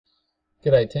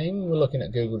G'day team, we're looking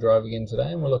at Google Drive again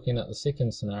today, and we're looking at the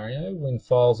second scenario when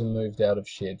files are moved out of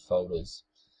shared folders.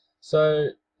 So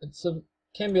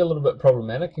can be a little bit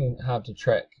problematic and hard to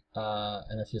track,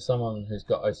 and if you're someone who's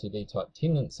got OCD type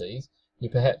tendencies,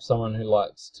 you're perhaps someone who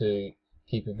likes to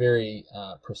keep a very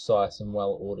precise and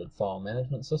well ordered file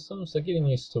management system, so getting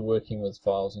used to working with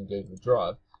files in Google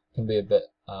Drive can be a bit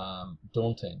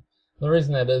daunting. The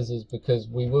reason that is because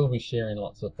we will be sharing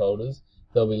lots of folders,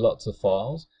 there'll be lots of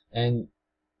files, and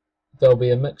there'll be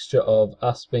a mixture of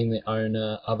us being the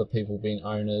owner, other people being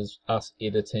owners, us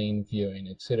editing, viewing,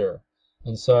 etc.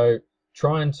 And so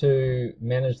trying to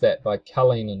manage that by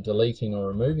culling and deleting or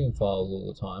removing files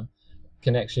all the time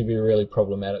can actually be really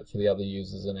problematic for the other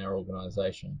users in our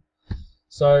organization.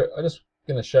 So I'm just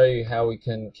going to show you how we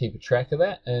can keep a track of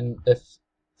that, and if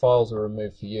files are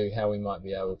removed for you, how we might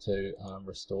be able to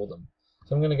restore them.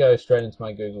 So I'm going to go straight into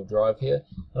my Google Drive here,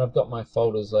 and I've got my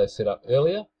folders I set up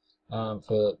earlier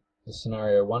for the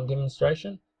scenario 1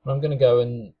 demonstration. And I'm going to go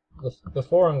in,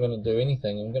 before I'm going to do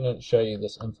anything, I'm going to show you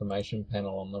this information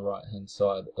panel on the right hand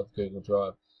side of Google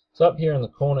Drive. So up here in the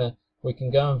corner we can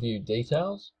go and view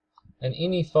details, and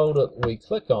any folder that we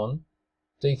click on,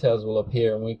 details will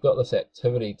appear, and we've got this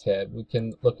activity tab. We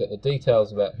can look at the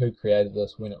details about who created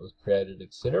this, when it was created,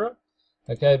 etc.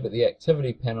 Okay, but the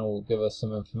activity panel will give us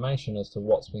some information as to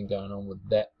what's been going on with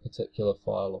that particular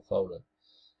file or folder.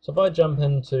 So if I jump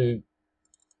into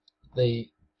the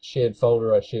shared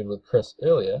folder I shared with Chris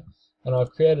earlier, and I've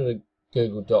created a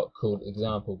Google Doc called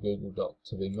example Google Doc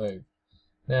to be moved.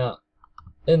 Now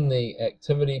in the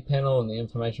activity panel and the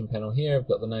information panel here, I've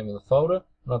got the name of the folder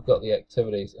and I've got the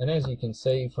activities, and as you can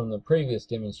see from the previous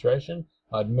demonstration,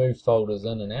 I'd moved folders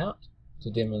in and out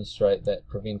to demonstrate that,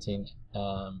 preventing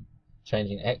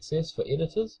changing access for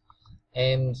editors,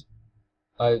 and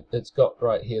it's got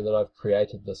right here that I've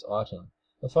created this item.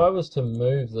 If I was to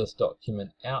move this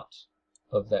document out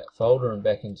of that folder and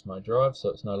back into my drive so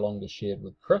it's no longer shared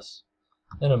with Chris,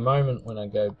 in a moment when I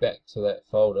go back to that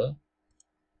folder,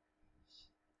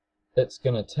 it's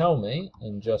going to tell me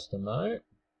in just a moment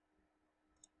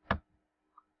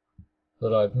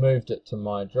that I've moved it to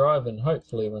my drive, and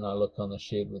hopefully when I look on the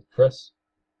shared with Chris,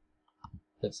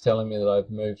 it's telling me that I've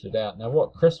moved it out. Now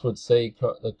what Chris would see,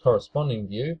 the corresponding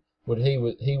view,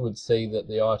 he would see that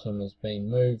the item has been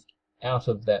moved out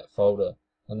of that folder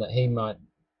and that he might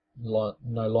no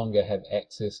longer have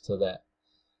access to that.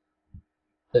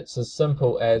 It's as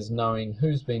simple as knowing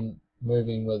who's been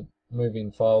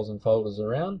moving files and folders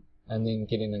around and then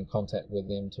getting in contact with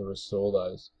them to restore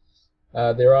those.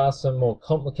 There are some more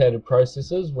complicated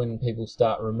processes when people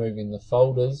start removing the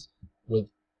folders with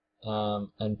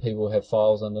and people have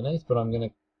files underneath, but I'm going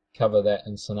to cover that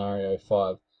in scenario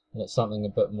 5, and it's something a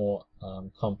bit more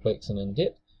complex and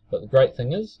in-depth. But the great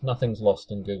thing is, nothing's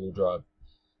lost in Google Drive.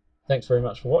 Thanks very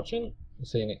much for watching. We'll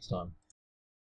see you next time.